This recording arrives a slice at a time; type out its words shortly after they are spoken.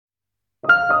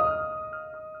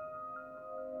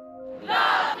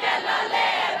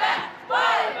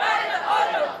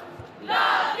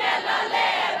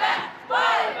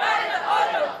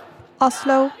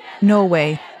Oslo,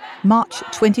 Norway, March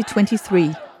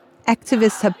 2023.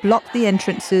 Activists have blocked the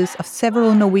entrances of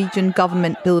several Norwegian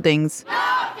government buildings.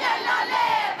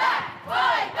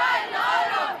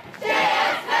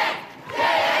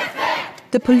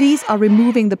 The police are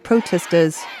removing the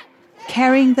protesters,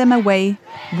 carrying them away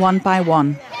one by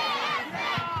one.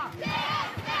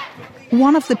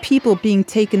 One of the people being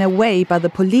taken away by the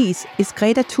police is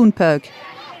Greta Thunberg,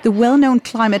 the well-known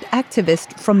climate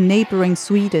activist from neighbouring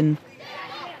Sweden.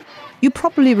 You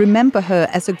probably remember her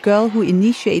as a girl who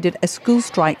initiated a school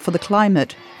strike for the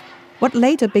climate, what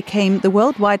later became the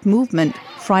worldwide movement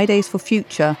Fridays for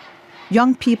Future,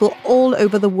 young people all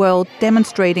over the world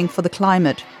demonstrating for the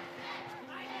climate.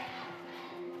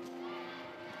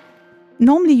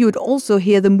 Normally you would also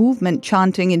hear the movement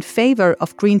chanting in favour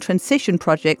of green transition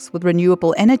projects with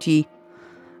renewable energy,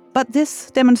 but this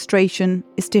demonstration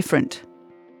is different.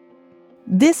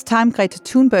 This time Greta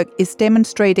Thunberg is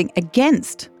demonstrating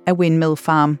against a windmill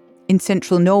farm in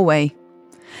central Norway.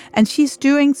 And she's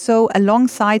doing so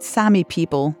alongside Sami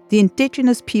people, the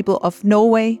indigenous people of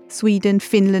Norway, Sweden,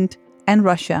 Finland and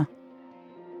Russia.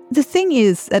 The thing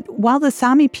is that while the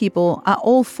Sami people are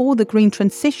all for the green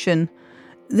transition,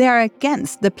 they are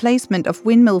against the placement of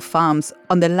windmill farms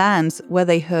on the lands where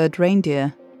they herd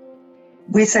reindeer.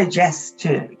 We say yes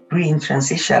to green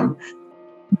transition,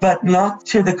 but not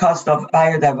to the cost of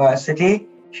biodiversity,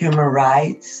 human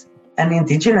rights, and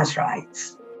indigenous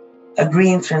rights. A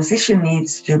green transition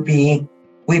needs to be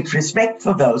with respect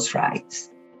for those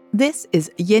rights. This is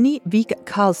Jenny Vik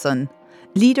Karlsson,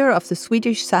 leader of the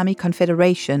Swedish Sami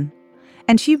Confederation.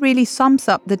 And she really sums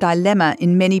up the dilemma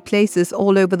in many places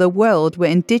all over the world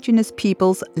where indigenous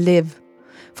peoples live.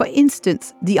 For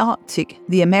instance, the Arctic,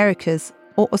 the Americas,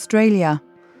 or Australia.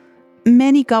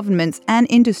 Many governments and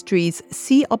industries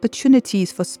see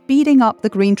opportunities for speeding up the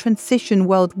green transition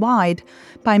worldwide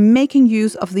by making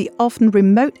use of the often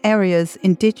remote areas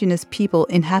indigenous people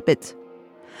inhabit.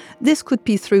 This could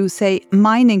be through, say,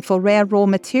 mining for rare raw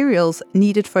materials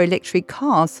needed for electric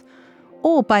cars,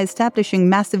 or by establishing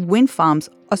massive wind farms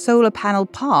or solar panel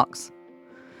parks.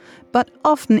 But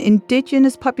often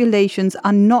indigenous populations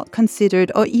are not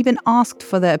considered or even asked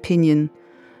for their opinion.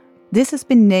 This has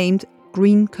been named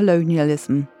green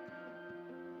colonialism.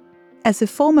 As a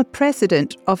former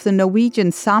president of the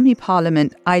Norwegian Sami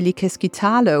parliament, Aili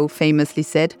Keskitalo, famously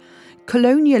said,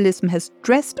 colonialism has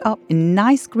dressed up in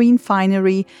nice green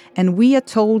finery, and we are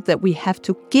told that we have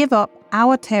to give up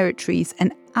our territories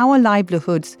and our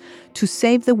livelihoods to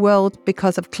save the world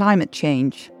because of climate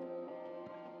change.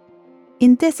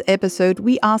 In this episode,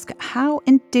 we ask how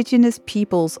indigenous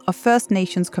peoples of First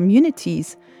Nations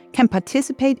communities can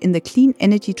participate in the clean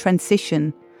energy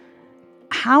transition.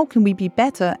 How can we be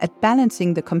better at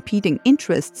balancing the competing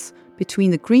interests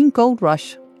between the green gold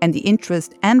rush and the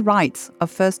interest and rights of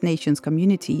First Nations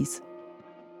communities?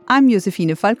 I'm Josefine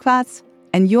Folkvarts,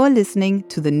 and you're listening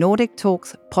to the Nordic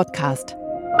Talks podcast.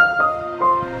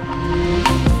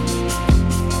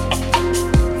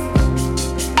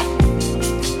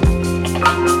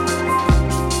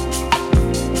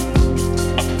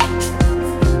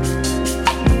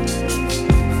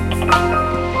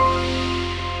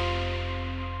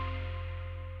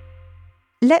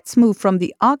 Let's move from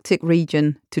the Arctic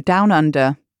region to down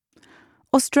under.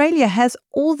 Australia has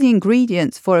all the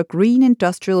ingredients for a green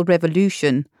industrial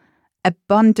revolution: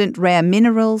 abundant rare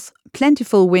minerals,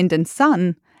 plentiful wind and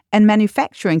sun, and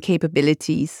manufacturing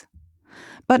capabilities.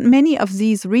 But many of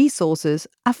these resources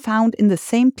are found in the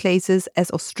same places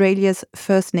as Australia's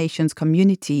First Nations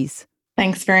communities.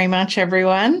 Thanks very much,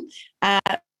 everyone.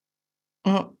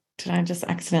 Did I just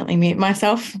accidentally mute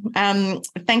myself?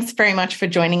 Thanks very much for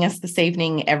joining us this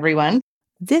evening, everyone.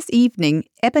 This evening,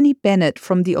 Ebony Bennett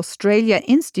from the Australia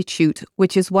Institute,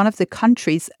 which is one of the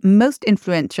country's most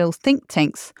influential think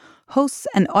tanks, hosts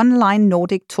an online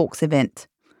Nordic Talks event.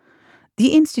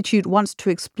 The Institute wants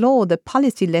to explore the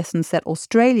policy lessons that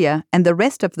Australia and the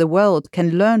rest of the world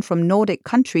can learn from Nordic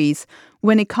countries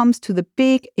when it comes to the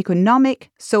big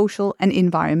economic, social and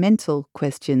environmental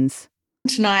questions.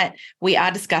 Tonight, we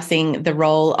are discussing the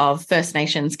role of First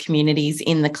Nations communities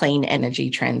in the clean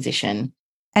energy transition.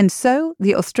 And so,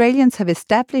 the Australians have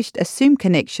established a Zoom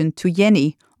connection to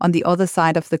Jenny on the other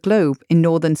side of the globe in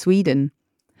northern Sweden.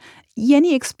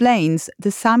 Jenny explains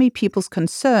the Sami people's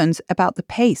concerns about the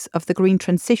pace of the green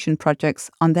transition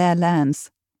projects on their lands.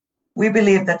 We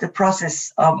believe that the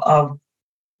process of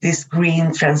this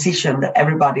green transition that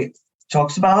everybody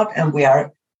talks about, and we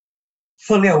are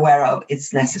fully aware of,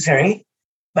 it's necessary,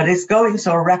 but it's going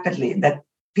so rapidly that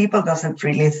people doesn't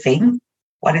really think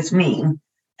what it means.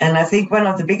 And I think one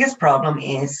of the biggest problem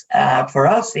is for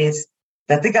us is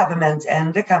that the government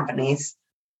and the companies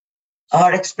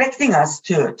are expecting us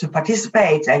to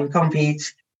participate and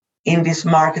compete in this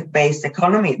market-based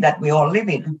economy that we all live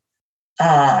in.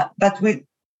 But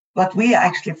what we are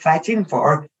actually fighting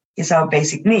for is our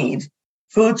basic need: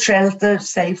 food, shelter,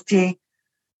 safety,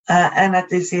 and that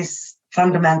this is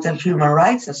fundamental human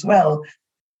rights as well.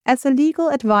 As a legal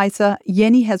advisor,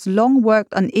 Jenny has long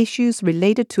worked on issues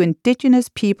related to Indigenous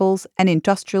peoples and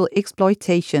industrial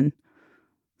exploitation.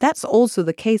 That's also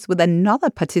the case with another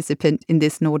participant in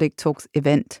this Nordic Talks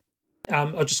event.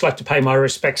 I'd just like to pay my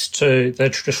respects to the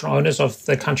traditional owners of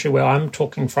the country where I'm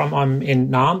talking from. I'm in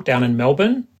Naarm, down in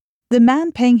Melbourne. The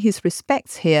man paying his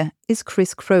respects here is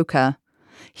Chris Croker.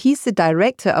 He's the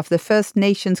director of the First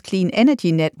Nations Clean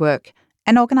Energy Network,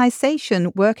 an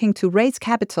organisation working to raise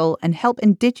capital and help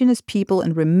Indigenous people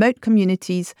in remote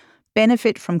communities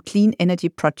benefit from clean energy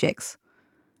projects.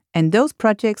 And those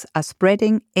projects are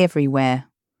spreading everywhere.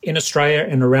 In Australia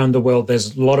and around the world,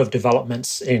 there's a lot of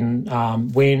developments in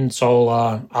wind,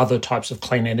 solar, other types of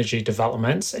clean energy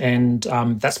developments, and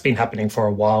that's been happening for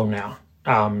a while now.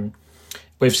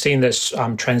 We've seen this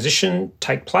transition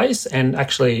take place, and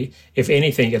actually, if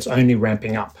anything, it's only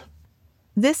ramping up.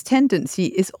 This tendency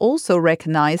is also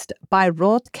recognised by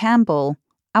Rod Campbell,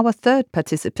 our third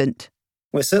participant.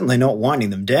 We're certainly not winding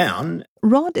them down.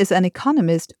 Rod is an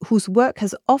economist whose work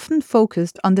has often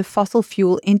focused on the fossil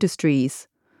fuel industries.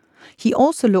 He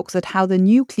also looks at how the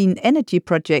new clean energy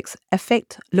projects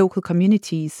affect local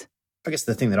communities. I guess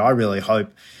the thing that I really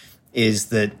hope is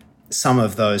that some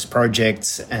of those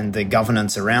projects and the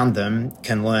governance around them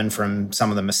can learn from some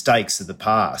of the mistakes of the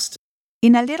past.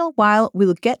 In a little while,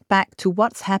 we'll get back to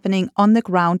what's happening on the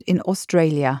ground in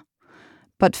Australia.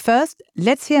 But first,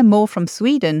 let's hear more from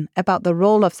Sweden about the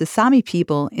role of the Sami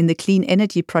people in the clean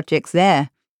energy projects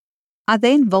there. Are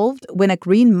they involved when a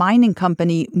green mining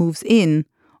company moves in,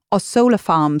 or solar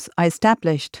farms are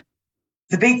established?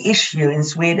 The big issue in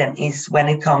Sweden is when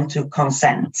it comes to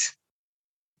consent.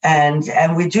 And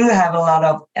we do have a lot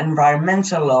of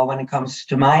environmental law when it comes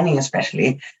to mining,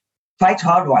 especially quite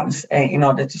hard ones in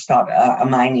order to start a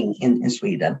mining in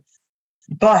Sweden.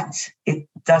 But it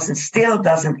still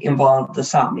doesn't involve the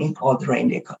Sami or the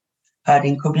reindeer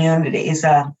herding community.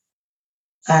 So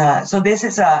this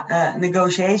is a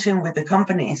negotiation with the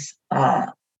companies,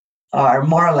 are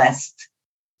more or less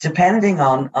depending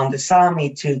on the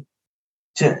Sami to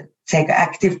take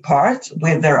active part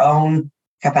with their own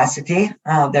capacity.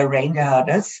 They're reindeer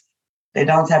herders. They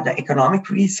don't have the economic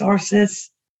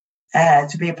resources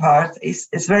to be a part.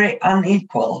 It's very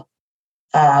unequal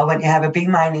when you have a big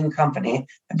mining company,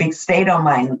 a big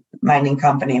state-owned mining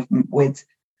company with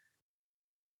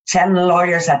 10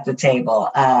 lawyers at the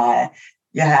table.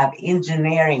 You have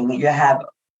engineering, you have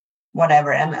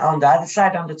whatever, and on the other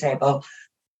side on the table,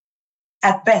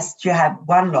 at best, you have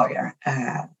one lawyer.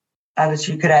 Others,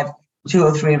 you could have 2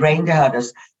 or 3 reindeer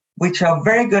herders, which are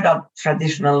very good at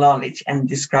traditional knowledge and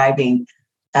describing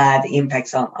the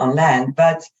impacts on land.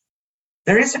 But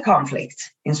there is a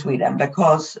conflict in Sweden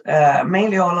because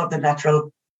mainly all of the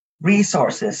natural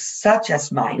resources, such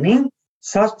as mining,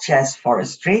 such as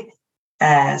forestry,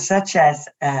 such as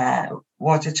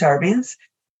water turbines,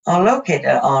 are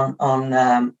located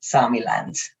on Sami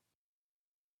lands.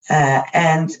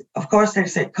 And of course,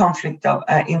 there's a conflict of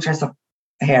interest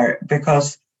here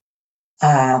because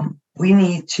we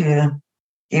need to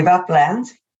give up land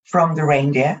from the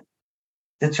reindeer,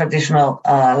 the traditional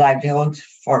livelihood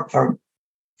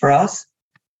for us,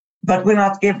 but we're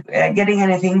not getting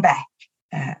anything back.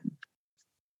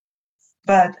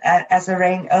 But as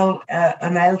an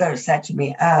elder said to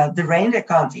me, the reindeer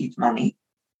can't eat money,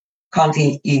 can't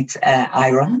eat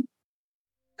iron,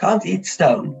 can't eat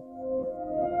stone.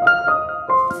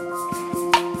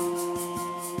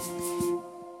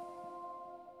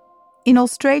 In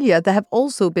Australia, there have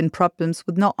also been problems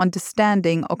with not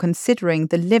understanding or considering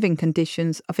the living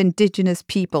conditions of Indigenous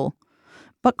people.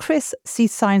 But Chris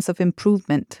sees signs of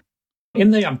improvement.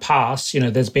 In the past,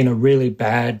 there's been a really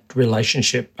bad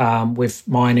relationship with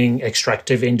mining,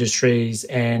 extractive industries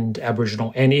and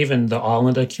Aboriginal and even the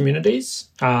Islander communities,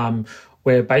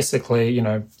 where basically,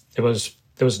 there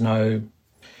was no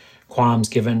qualms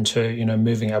given to,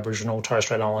 moving Aboriginal and Torres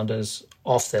Strait Islanders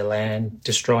off their land,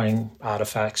 destroying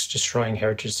artefacts, destroying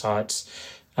heritage sites.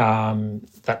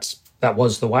 That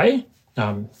was the way.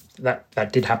 That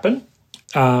did happen.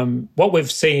 What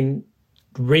we've seen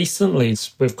recently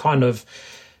is we've kind of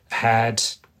had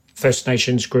First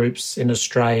Nations groups in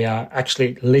Australia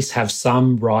actually at least have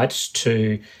some right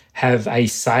to have a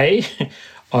say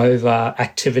over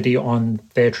activity on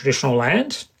their traditional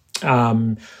land,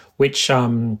 which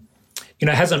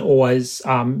hasn't always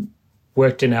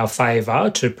worked in our favour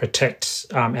to protect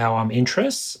our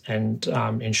interests and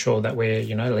ensure that we're,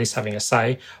 at least having a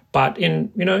say. But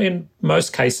in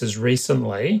most cases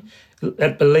recently,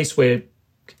 at least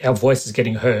our voice is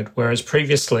getting heard, whereas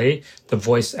previously our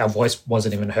voice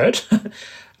wasn't even heard.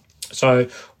 So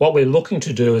what we're looking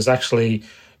to do is actually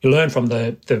learn from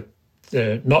the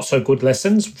not so good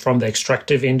lessons from the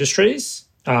extractive industries,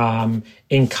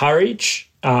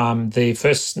 encourage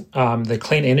the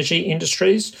clean energy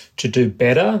industries to do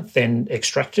better than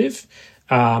extractive,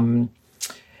 and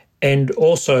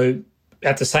also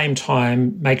at the same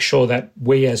time make sure that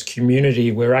we as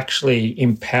community, we're actually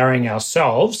empowering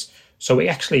ourselves so we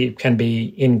actually can be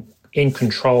in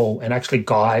control and actually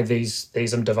guide these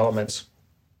developments.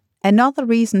 Another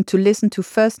reason to listen to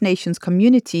First Nations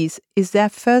communities is their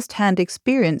first-hand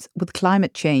experience with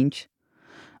climate change.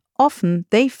 Often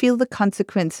they feel the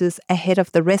consequences ahead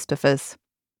of the rest of us.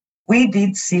 We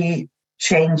did see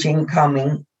changing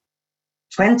coming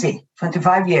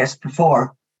 25 years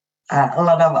before a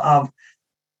lot of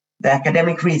the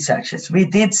academic researchers. We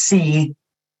did see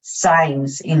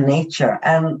signs in nature.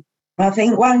 And I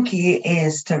think one key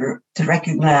is to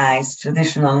recognize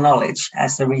traditional knowledge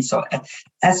as a resource,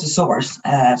 as a source,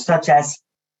 such as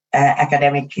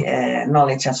academic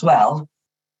knowledge as well,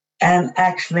 and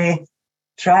actually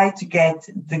try to get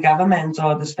the government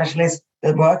or the specialist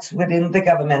that works within the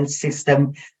government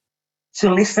system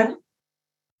to listen.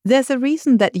 There's a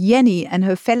reason that Jenny and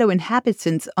her fellow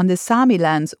inhabitants on the Sami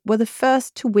lands were the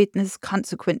first to witness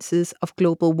consequences of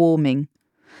global warming.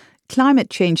 Climate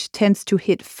change tends to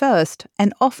hit first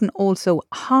and often also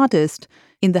hardest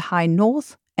in the high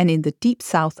north and in the deep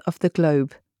south of the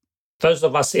globe. Those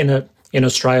of us in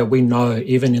Australia, we know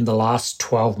even in the last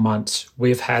 12 months,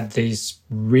 we've had these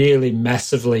really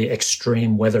massively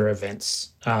extreme weather events.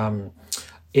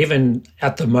 Even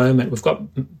at the moment, we've got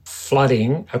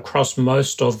flooding across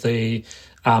most of the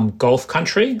Gulf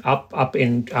country, up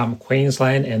in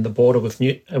Queensland and the border with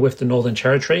the Northern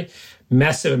Territory.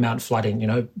 Massive amount of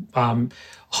flooding,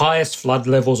 highest flood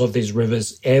levels of these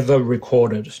rivers ever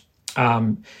recorded.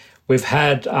 We've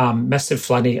had massive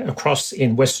flooding across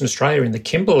in Western Australia in the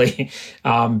Kimberley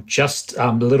just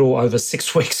a little over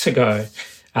 6 weeks ago.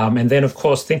 And then, of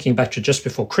course, thinking back to just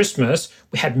before Christmas,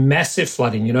 we had massive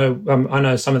flooding. I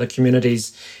know some of the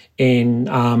communities in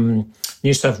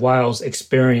New South Wales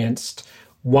experienced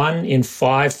 1 in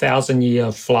 5,000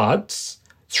 year floods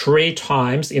 3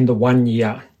 times in the 1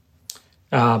 year.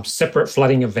 Separate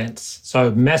flooding events.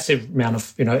 So massive amount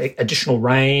of, additional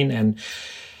rain and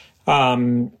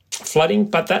flooding.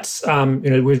 But that's,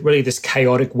 really this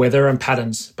chaotic weather and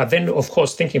patterns. But then, of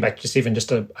course, thinking back just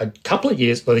a couple of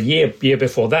years, or the year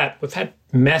before that, we've had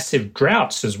massive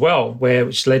droughts as well,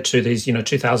 which led to these,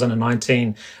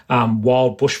 2019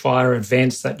 wild bushfire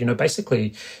events that,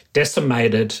 basically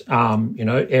decimated,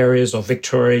 areas of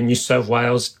Victoria, New South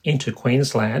Wales into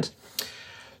Queensland.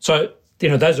 So,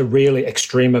 those are really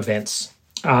extreme events,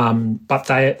 but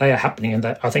they are happening, and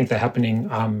I think they're happening,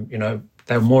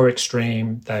 they're more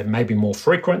extreme, they may be more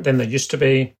frequent than they used to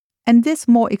be. And this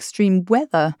more extreme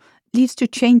weather leads to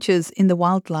changes in the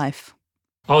wildlife.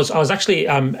 I was actually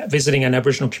visiting an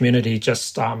Aboriginal community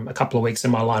just a couple of weeks in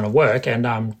my line of work, and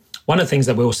one of the things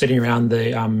that we were sitting around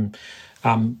the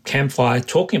campfire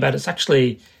talking about, it's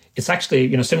actually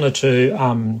similar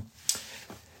to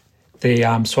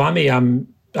the Swami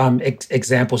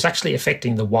examples actually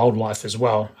affecting the wildlife as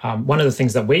well. One of the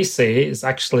things that we see is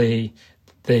actually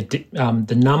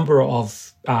the number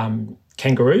of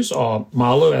kangaroos, or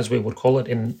malu as we would call it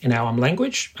in our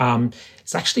language,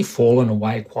 it's actually fallen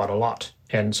away quite a lot.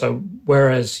 And so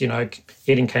whereas,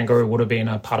 eating kangaroo would have been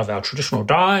a part of our traditional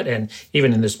diet, and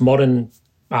even in this modern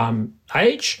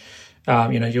age,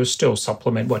 you'll still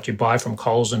supplement what you buy from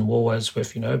Coles and Woolworths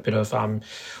with, a bit of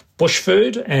bush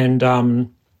food. And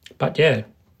but yeah,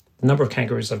 the number of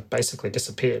kangaroos have basically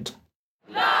disappeared.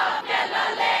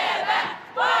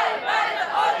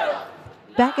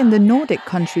 Back in the Nordic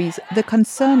countries, the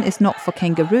concern is not for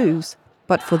kangaroos,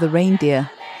 but for the reindeer.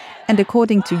 And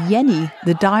according to Jenny,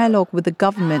 the dialogue with the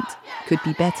government could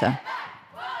be better.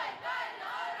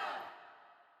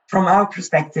 From our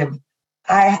perspective,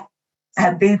 I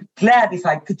have been glad if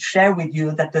I could share with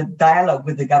you that the dialogue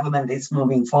with the government is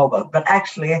moving forward. But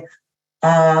actually,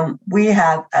 we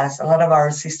have, as a lot of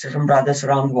our sisters and brothers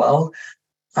around the world,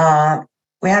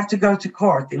 we have to go to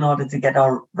court in order to get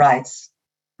our rights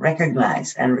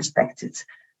recognized and respected.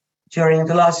 During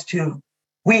the last 2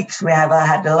 weeks, we have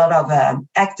had a lot of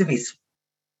activists,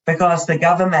 because the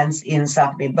governments in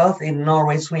Sápmi, both in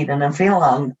Norway, Sweden and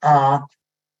Finland, are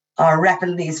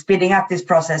rapidly speeding up this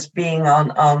process, being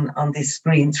on this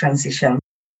green transition.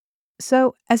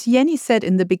 So, as Jenny said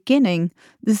in the beginning,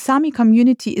 the Sami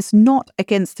community is not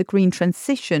against the green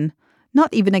transition,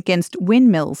 not even against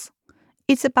windmills.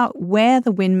 It's about where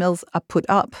the windmills are put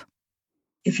up.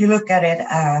 If you look at it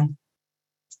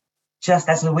just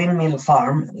as a windmill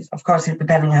farm, of course, it's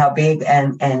depending how big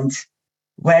and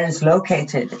where it's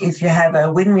located. If you have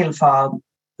a windmill farm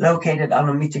located on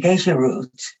a mitigation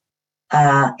route,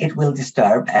 it will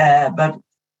disturb. But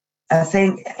I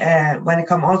think when it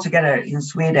comes all together in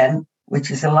Sweden,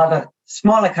 which is a lot of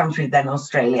smaller country than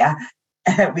Australia,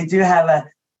 we do have a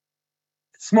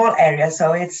small area.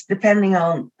 So it's depending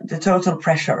on the total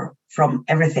pressure from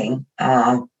everything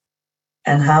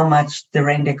and how much the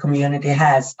reindeer community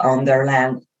has on their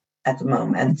land at the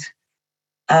moment.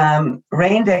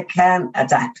 Reindeer can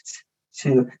adapt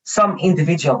to some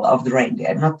individual of the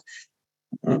reindeer,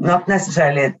 not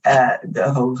necessarily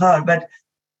the whole herd, but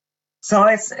so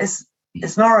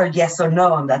it's not a yes or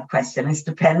no on that question. It's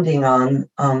depending on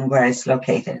where it's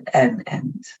located and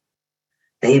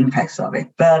the impacts of it.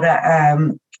 But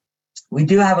we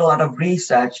do have a lot of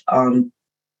research on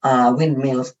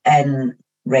windmills and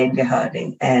reindeer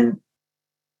herding and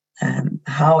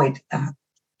how it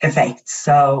affects.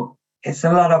 So it's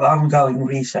a lot of ongoing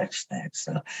research there.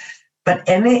 So, but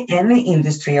any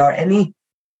industry or any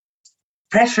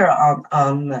pressure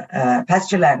on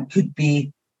pasture land could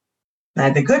be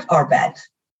neither good or bad.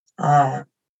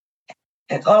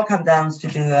 It all comes down to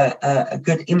do a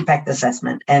good impact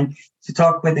assessment and to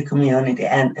talk with the community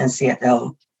and see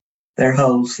their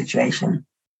whole situation.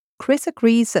 Chris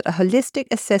agrees that a holistic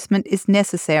assessment is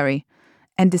necessary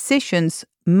and decisions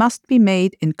must be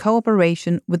made in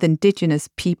cooperation with Indigenous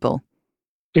people.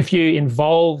 If you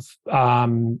involve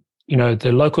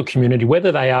the local community,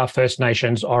 whether they are First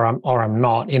Nations or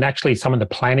not, in actually some of the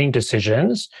planning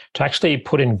decisions, to actually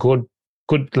put in good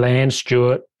land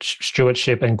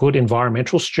stewardship and good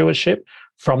environmental stewardship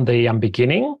from the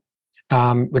beginning,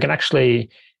 we can actually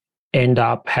end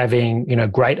up having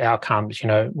great outcomes.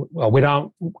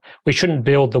 We shouldn't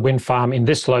build the wind farm in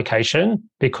this location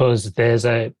because there's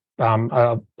a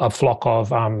flock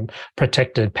of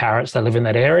protected parrots that live in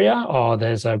that area, or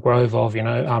there's a grove of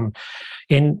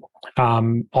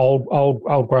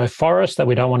old growth forest that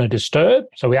we don't want to disturb.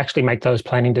 So we actually make those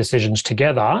planning decisions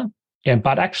together.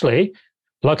 But actually,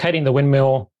 locating the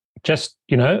windmill just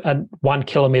at 1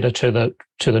 kilometre to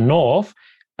the north,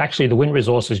 actually the wind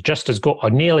resource is just as good, or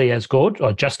nearly as good,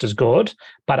 or just as good,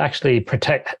 but actually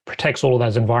protects all of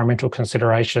those environmental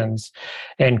considerations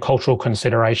and cultural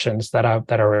considerations that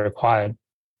are required.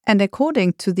 And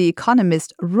according to the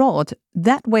economist Rod,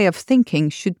 that way of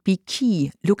thinking should be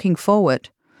key looking forward.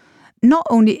 Not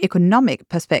only economic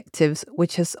perspectives,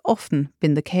 which has often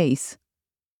been the case.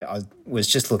 I was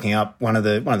just looking up one of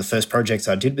the first projects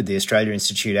I did with the Australia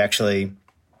Institute. Actually,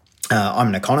 I'm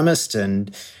an economist,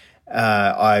 and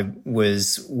I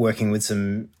was working with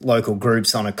some local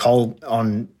groups on a coal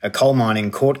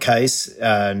mining court case.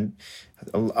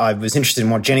 I was interested in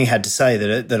what Jenny had to say,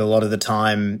 that a lot of the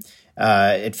time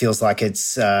it feels like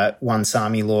it's one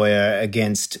Sami lawyer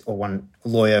one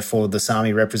lawyer for the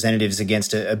Sami representatives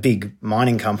against a big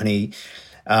mining company.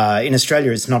 In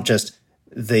Australia, it's not just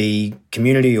the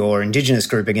community or Indigenous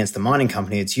group against the mining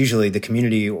company. It's usually the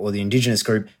community or the Indigenous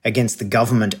group against the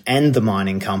government and the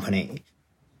mining company.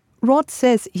 Rod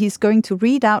says he's going to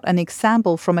read out an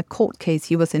example from a court case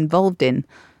he was involved in.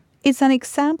 It's an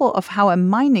example of how a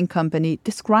mining company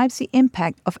describes the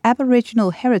impact of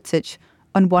Aboriginal heritage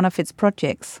on one of its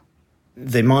projects.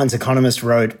 The mines economist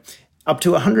wrote, up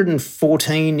to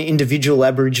 114 individual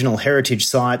Aboriginal heritage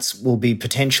sites will be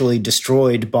potentially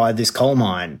destroyed by this coal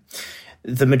mine.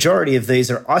 The majority of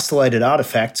these are isolated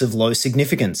artefacts of low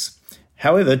significance.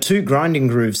 However, 2 grinding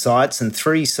groove sites and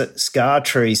 3 scar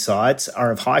tree sites are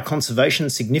of high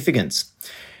conservation significance.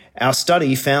 Our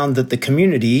study found that the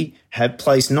community had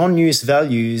placed non-use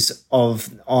values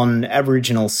on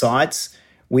Aboriginal sites.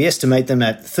 We estimate them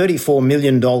at $34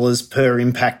 million per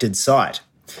impacted site.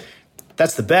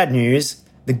 That's the bad news.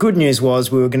 The good news was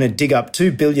we were going to dig up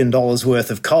 $2 billion worth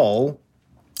of coal.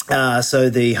 So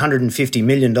the $150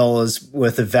 million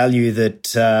worth of value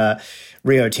that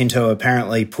Rio Tinto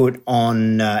apparently put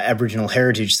on Aboriginal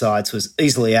heritage sites was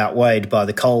easily outweighed by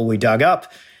the coal we dug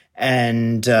up,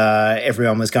 and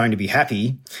everyone was going to be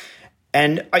happy.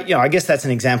 And I guess that's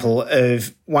an example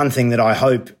of one thing that I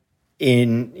hope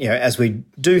as we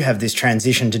do have this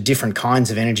transition to different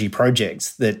kinds of energy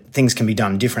projects, that things can be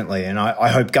done differently. And I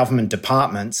hope government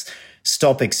departments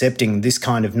stop accepting this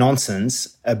kind of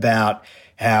nonsense about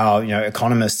how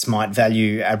economists might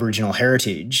value Aboriginal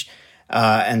heritage,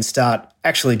 and start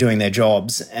actually doing their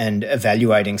jobs and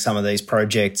evaluating some of these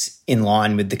projects in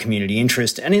line with the community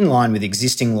interest and in line with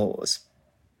existing laws.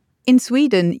 In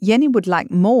Sweden, Jenny would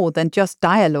like more than just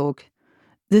dialogue.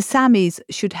 The Samis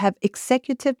should have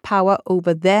executive power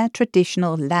over their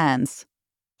traditional lands.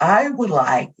 I would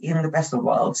like, in the best of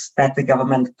worlds, that the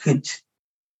government could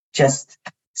just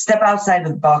step outside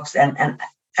the box and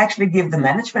actually give the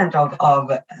management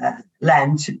of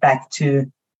land back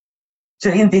to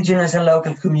Indigenous and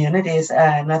local communities.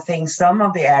 And I think some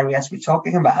of the areas we're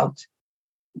talking about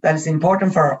that is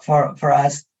important for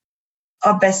us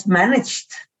are best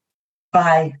managed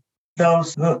by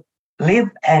those who live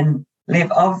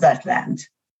off that land.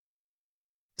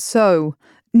 So,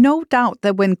 no doubt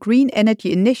that when green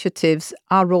energy initiatives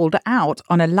are rolled out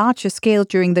on a larger scale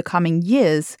during the coming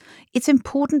years, it's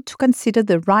important to consider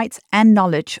the rights and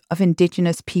knowledge of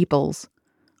Indigenous peoples.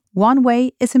 One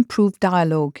way is improved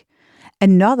dialogue.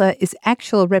 Another is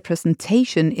actual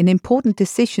representation in important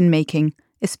decision-making,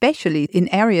 especially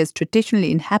in areas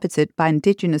traditionally inhabited by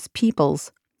Indigenous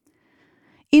peoples.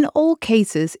 In all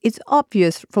cases, it's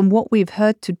obvious from what we've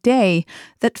heard today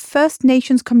that First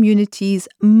Nations communities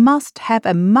must have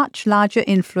a much larger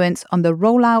influence on the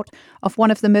rollout of one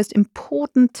of the most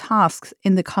important tasks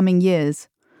in the coming years,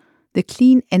 the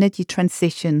clean energy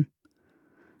transition.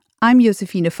 I'm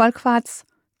Josefine Folkvarts.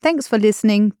 Thanks for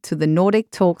listening to the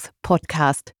Nordic Talks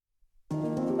podcast.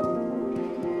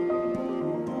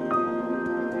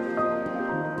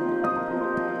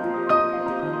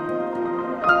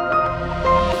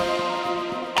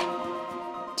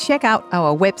 Check out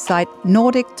our website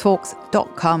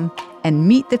nordictalks.com and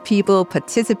meet the people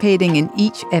participating in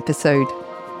each episode.